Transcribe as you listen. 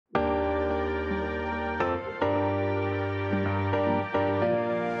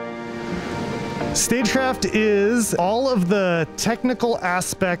Stagecraft is all of the technical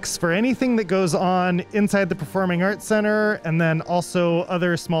aspects for anything that goes on inside the Performing Arts Center, and then also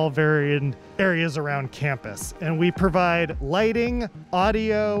other small varied areas around campus. And we provide lighting,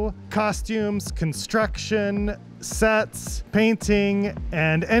 audio, costumes, construction, sets, painting,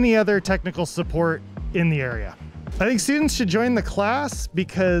 and any other technical support in the area. I think students should join the class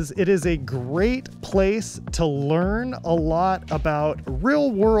because it is a great place to learn a lot about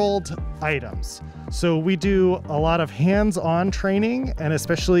real-world items. So we do a lot of hands-on training, and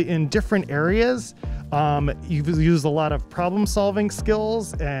especially in different areas. You use a lot of problem-solving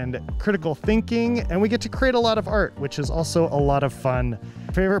skills and critical thinking, and we get to create a lot of art, which is also a lot of fun.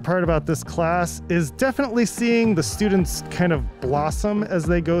 Favorite part about this class is definitely seeing the students kind of blossom as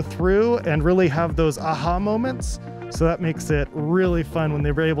they go through and really have those aha moments. So that makes it really fun when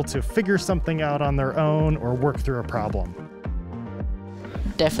they're able to figure something out on their own or work through a problem.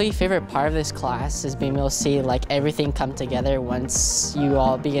 Definitely favorite part of this class is being able to see like everything come together once you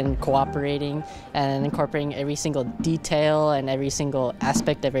all begin cooperating and incorporating every single detail and every single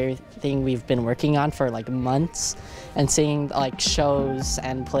aspect of everything we've been working on for like months, and seeing like shows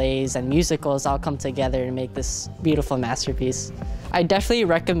and plays and musicals all come together to make this beautiful masterpiece. I definitely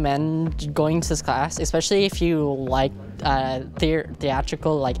recommend going to this class, especially if you like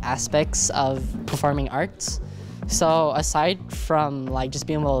theatrical like aspects of performing arts. So aside from like just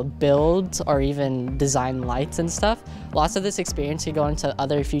being able to build or even design lights and stuff, lots of this experience could go into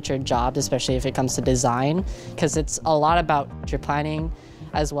other future jobs, especially if it comes to design, because it's a lot about your planning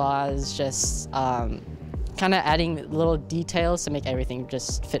as well as just kind of adding little details to make everything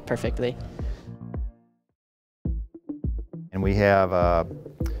just fit perfectly. And we have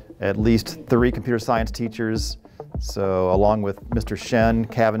at least 3 computer science teachers, so along with Mr. Shen,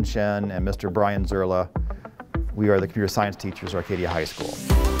 Kevin Shen, and Mr. Brian Zerla, we are the computer science teachers at Arcadia High School.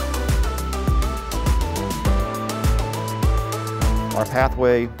 Our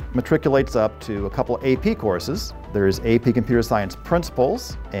pathway matriculates up to a couple AP courses. There's AP Computer Science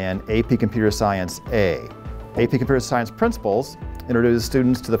Principles and AP Computer Science A. AP Computer Science Principles introduces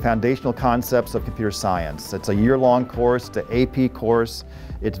students to the foundational concepts of computer science. It's a year-long course, it's an AP course.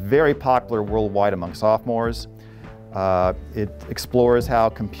 It's very popular worldwide among sophomores. It explores how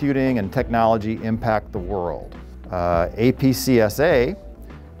computing and technology impact the world. APCSA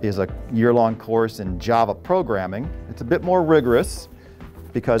is a year-long course in Java programming. It's a bit more rigorous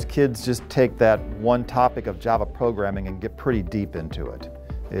because kids just take that one topic of Java programming and get pretty deep into it.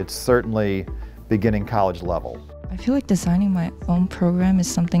 It's certainly beginning college level. I feel like designing my own program is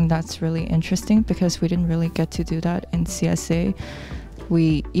something that's really interesting because we didn't really get to do that in CSA.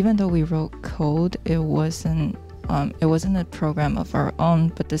 Even though we wrote code, it wasn't a program of our own,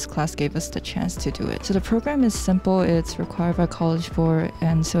 but this class gave us the chance to do it. So the program is simple, it's required by College Board,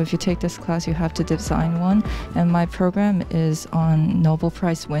 and so if you take this class, you have to design one. And my program is on Nobel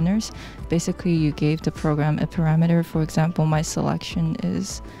Prize winners. Basically, you gave the program a parameter. For example, my selection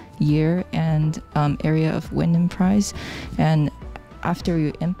is year and area of winning prize. And after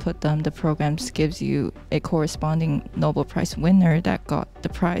you input them, the program gives you a corresponding Nobel Prize winner that got the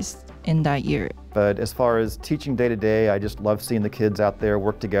prize in that year. But as far as teaching day to day, I just love seeing the kids out there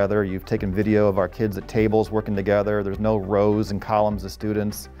work together. You've taken video of our kids at tables working together. There's no rows and columns of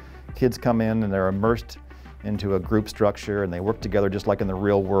students. Kids come in and they're immersed into a group structure and they work together just like in the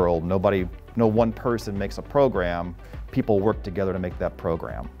real world. No one person makes a program. People work together to make that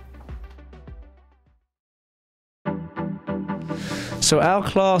program. So our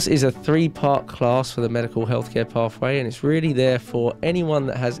class is a 3-part class for the medical healthcare pathway, and it's really there for anyone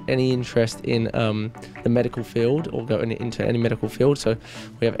that has any interest in the medical field or going into any medical field. So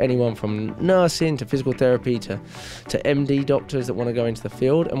we have anyone from nursing to physical therapy to MD doctors that want to go into the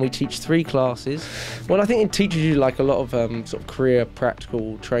field, and we teach 3 classes. Well, I think it teaches you like a lot of sort of career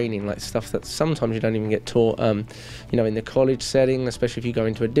practical training, like stuff that sometimes you don't even get taught, you know, in the college setting, especially if you go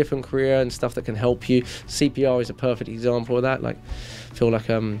into a different career, and stuff that can help you. CPR is a perfect example of that. Like, I feel like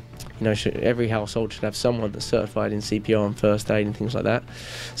you know, every household should have someone that's certified in CPR and first aid and things like that.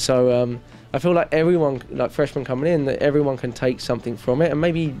 So I feel like everyone, like freshmen coming in, that everyone can take something from it. And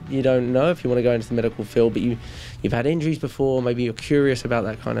maybe you don't know if you want to go into the medical field, but you've had injuries before. Maybe you're curious about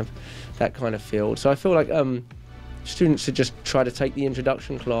that kind of field. So I feel like students should just try to take the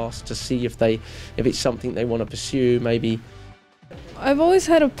introduction class to see if it's something they want to pursue. Maybe. I've always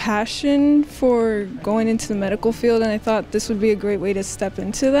had a passion for going into the medical field, and I thought this would be a great way to step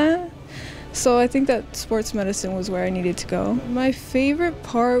into that. So I think that sports medicine was where I needed to go. My favorite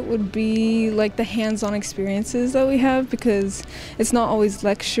part would be like the hands-on experiences that we have, because it's not always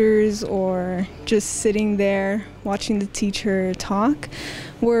lectures or just sitting there watching the teacher talk.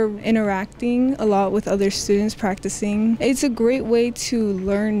 We're interacting a lot with other students, practicing. It's a great way to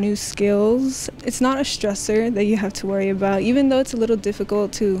learn new skills. It's not a stressor that you have to worry about, even though it's a little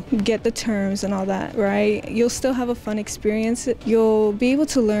difficult to get the terms and all that, right? You'll still have a fun experience. You'll be able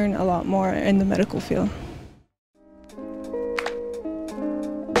to learn a lot more in the medical field.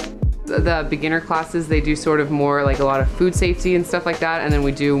 The beginner classes, they do sort of more like a lot of food safety and stuff like that, and then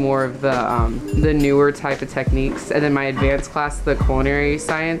we do more of the newer type of techniques. And then my advanced class, the culinary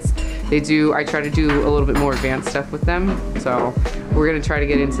science, I try to do a little bit more advanced stuff with them. So we're gonna try to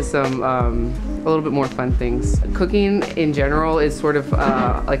get into some a little bit more fun things. Cooking in general is sort of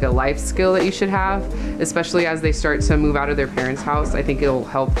like a life skill that you should have, especially as they start to move out of their parents' house. I think it'll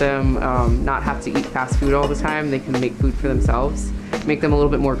help them not have to eat fast food all the time. They can make food for themselves, make them a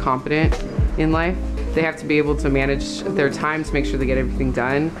little bit more competent in life. They have to be able to manage their time to make sure they get everything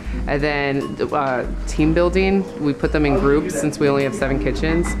done. And then team building, we put them in groups since we only have 7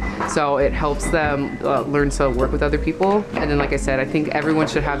 kitchens. So it helps them learn to work with other people. And then like I said, I think everyone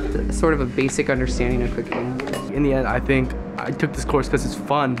should have sort of a basic understanding of cooking. In the end, I think I took this course because it's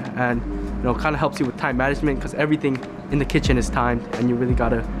fun and kind of helps you with time management, because everything in the kitchen is timed and you really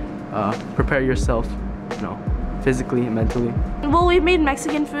gotta prepare yourself, physically and mentally. Well, we made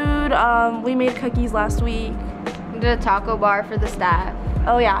Mexican food, we made cookies last week. We did a taco bar for the staff.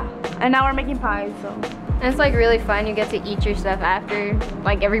 Oh yeah, and now we're making pies, so. And it's like really fun, you get to eat your stuff after.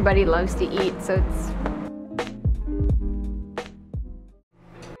 Like everybody loves to eat, so it's.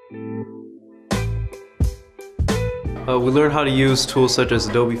 We learn how to use tools such as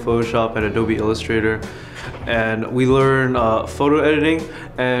Adobe Photoshop and Adobe Illustrator, and we learn photo editing,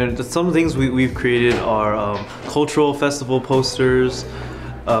 and some things we've created are cultural festival posters,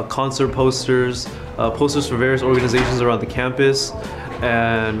 concert posters, posters for various organizations around the campus,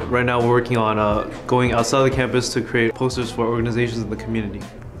 and right now we're working on going outside the campus to create posters for organizations in the community.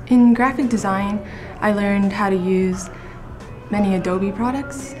 In graphic design, I learned how to use many Adobe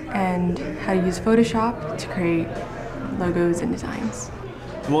products and how to use Photoshop to create logos and designs.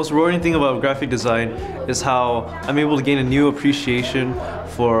 The most rewarding thing about graphic design is how I'm able to gain a new appreciation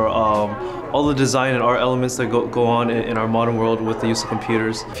for all the design and art elements that go on in our modern world with the use of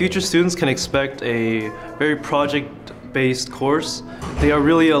computers. Future students can expect a very project-based course. They are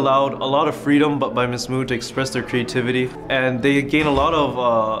really allowed a lot of freedom by Ms. Moo to express their creativity, and they gain a lot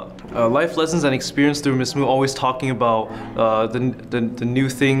of life lessons and experience through Ms. Moo always talking about the new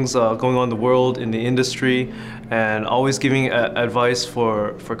things going on in the world, in the industry, and always giving advice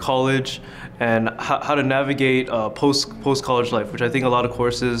for college and how to navigate post-college life, which I think a lot of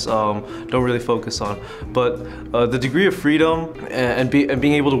courses don't really focus on. But the degree of freedom and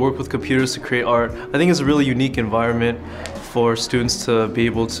being able to work with computers to create art, I think is a really unique environment for students to be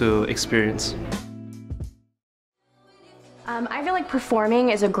able to experience. I feel like performing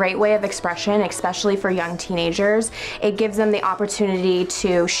is a great way of expression, especially for young teenagers. It gives them the opportunity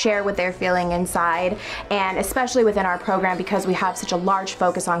to share what they're feeling inside, and especially within our program, because we have such a large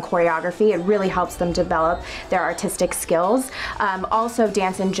focus on choreography, it really helps them develop their artistic skills. Also,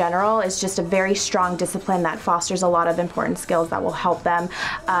 dance in general is just a very strong discipline that fosters a lot of important skills that will help them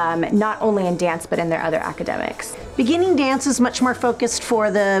not only in dance but in their other academics. Beginning dance is much more focused for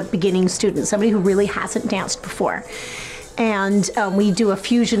the beginning student, somebody who really hasn't danced before. And we do a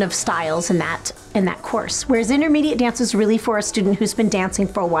fusion of styles in that course. Whereas intermediate dance is really for a student who's been dancing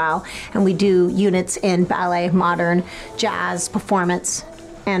for a while, and we do units in ballet, modern, jazz, performance,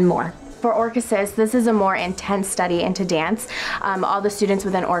 and more. For Orchesis, this is a more intense study into dance. All the students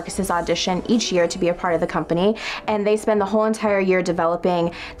within Orchesis audition each year to be a part of the company, and they spend the whole entire year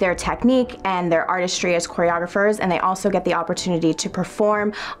developing their technique and their artistry as choreographers, and they also get the opportunity to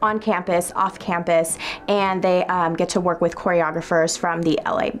perform on campus, off campus, and they get to work with choreographers from the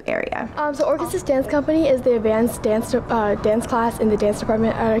LA area. So Orchesis Dance Company is the advanced dance class in the dance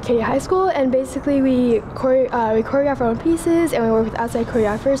department at Arcadia High School, and basically we choreograph our own pieces, and we work with outside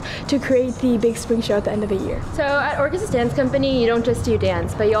choreographers to create the big spring show at the end of the year. So at Orchesis Dance Company, you don't just do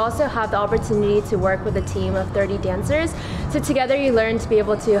dance, but you also have the opportunity to work with a team of 30 dancers. So together you learn to be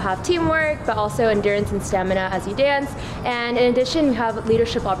able to have teamwork, but also endurance and stamina as you dance. And in addition, you have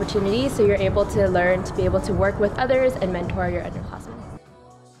leadership opportunities, so you're able to learn to be able to work with others and mentor your underclassmen.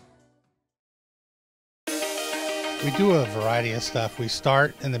 We do a variety of stuff. We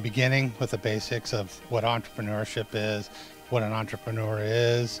start in the beginning with the basics of what entrepreneurship is, what an entrepreneur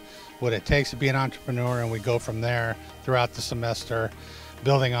is, what it takes to be an entrepreneur, and we go from there throughout the semester,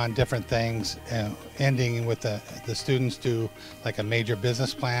 building on different things, and ending with the students do like a major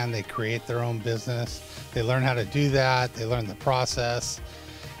business plan. They create their own business. They learn how to do that. They learn the process.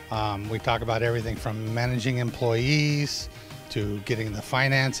 We talk about everything from managing employees to getting the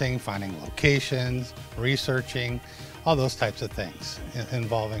financing, finding locations, researching, all those types of things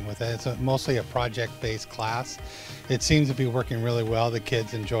involving with it. It's mostly a project-based class. It seems to be working really well. The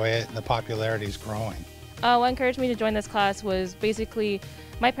kids enjoy it and the popularity is growing. What encouraged me to join this class was basically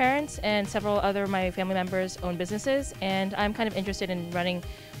my parents and several other of my family members own businesses, and I'm kind of interested in running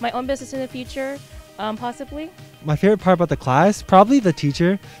my own business in the future, possibly. My favorite part about the class, probably the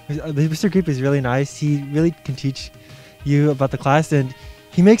teacher. Mr. Grip is really nice. He really can teach you about the class, and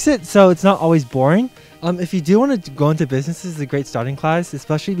he makes it so it's not always boring. If you do want to go into business, it's a great starting class,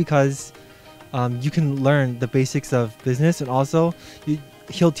 especially because you can learn the basics of business, and also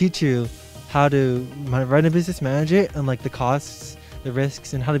he'll teach you how to run a business, manage it, and like the costs, the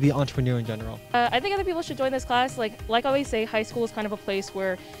risks, and how to be an entrepreneur in general. I think other people should join this class. Like I always say, high school is kind of a place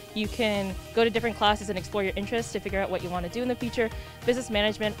where you can go to different classes and explore your interests to figure out what you want to do in the future. Business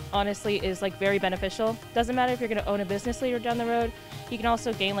management, honestly, is like very beneficial. Doesn't matter if you're going to own a business later down the road. You can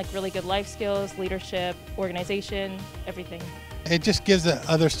also gain like really good life skills, leadership, organization, everything. It just gives the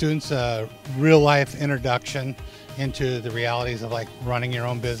other students a real life introduction into the realities of like running your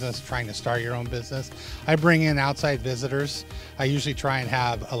own business, trying to start your own business. I bring in outside visitors. I usually try and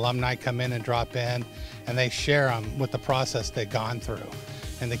have alumni come in and drop in, and they share them with the process they've gone through.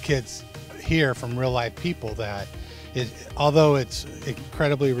 And the kids hear from real life people that although it's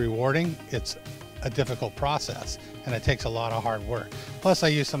incredibly rewarding, it's a difficult process and it takes a lot of hard work. Plus I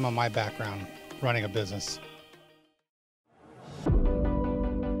use some of my background running a business.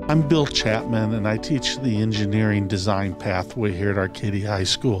 I'm Bill Chapman, and I teach the engineering design pathway here at Arcadia High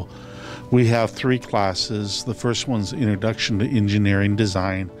School. We have 3 classes. The first one's Introduction to Engineering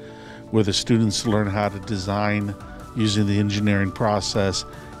Design, where the students learn how to design using the engineering process,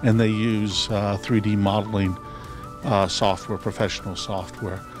 and they use 3D modeling software, professional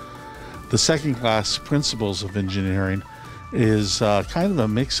software. The second class, Principles of Engineering, is kind of a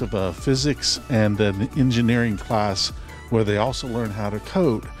mix of a physics and an engineering class where they also learn how to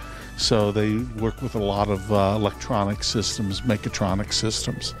code. So they work with a lot of electronic systems, mechatronic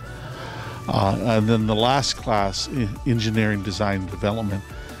systems. And then the last class, Engineering Design and Development,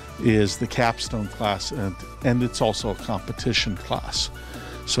 is the capstone class, and it's also a competition class.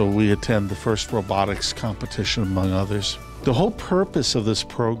 So we attend the first robotics competition, among others. The whole purpose of this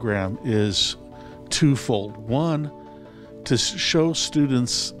program is twofold. One, to show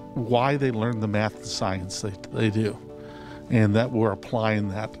students why they learn the math and science they do, and that we're applying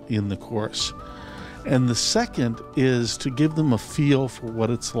that in the course. And the second is to give them a feel for what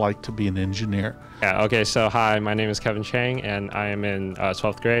it's like to be an engineer. Yeah, okay, so hi, my name is Kevin Chang, and I am in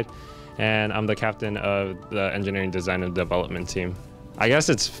 12th grade, and I'm the captain of the Engineering Design and Development team. I guess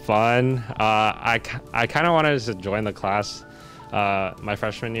it's fun. I kind of wanted to join the class my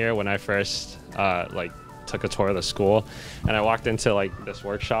freshman year when I first took a tour of the school, and I walked into this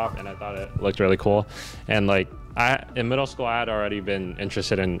workshop, and I thought it looked really cool. And in middle school, I had already been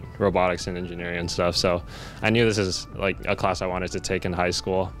interested in robotics and engineering and stuff, so I knew this is a class I wanted to take in high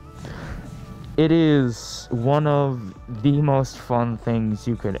school. It is one of the most fun things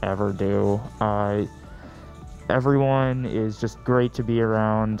you could ever do. Everyone is just great to be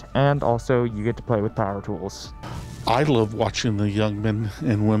around, and also you get to play with power tools. I love watching the young men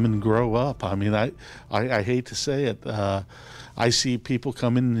and women grow up. I mean, I hate to say it. I see people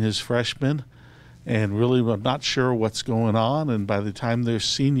come in as freshmen and really not sure what's going on, and by the time they're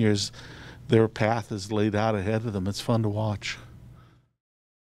seniors, their path is laid out ahead of them. It's fun to watch.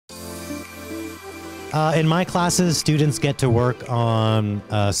 In my classes, students get to work on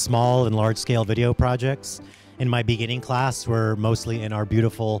small and large-scale video projects. In my beginning class, we're mostly in our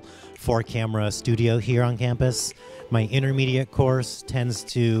beautiful 4-camera studio here on campus. My intermediate course tends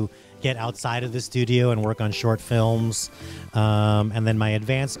to get outside of the studio and work on short films. And then my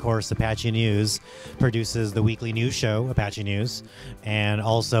advanced course, Apache News, produces the weekly news show, Apache News, and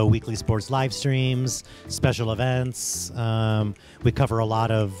also weekly sports live streams, special events. We cover a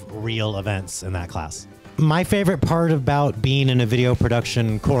lot of real events in that class. My favorite part about being in a video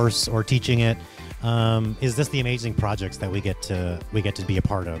production course or teaching it is just the amazing projects that we get to be a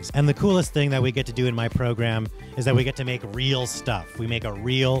part of. And the coolest thing that we get to do in my program is that we get to make real stuff. We make a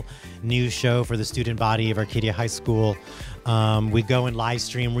real news show for the student body of Arcadia High School. We go and live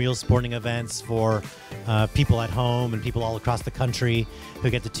stream real sporting events for people at home and people all across the country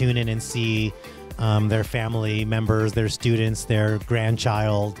who get to tune in and see their family members, their students, their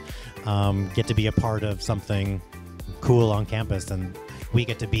grandchild get to be a part of something cool on campus, and we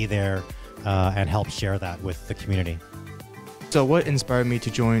get to be there and help share that with the community. So what inspired me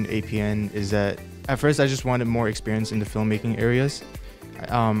to join APN is that at first I just wanted more experience in the filmmaking areas.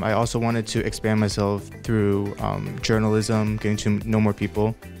 I also wanted to expand myself through journalism, getting to know more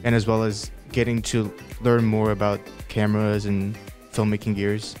people, and as well as getting to learn more about cameras and filmmaking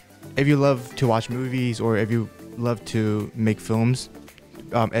gears. If you love to watch movies or if you love to make films,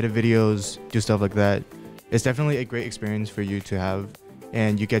 edit videos, do stuff like that, it's definitely a great experience for you to have,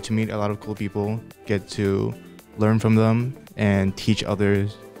 and you get to meet a lot of cool people, get to learn from them, and teach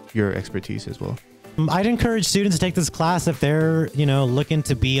others your expertise as well. I'd encourage students to take this class if they're, looking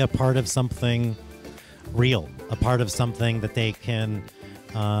to be a part of something real, a part of something that they can,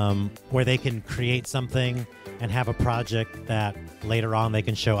 where they can create something and have a project that later on they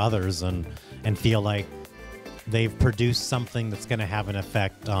can show others and feel like they've produced something that's going to have an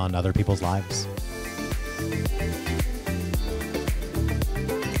effect on other people's lives.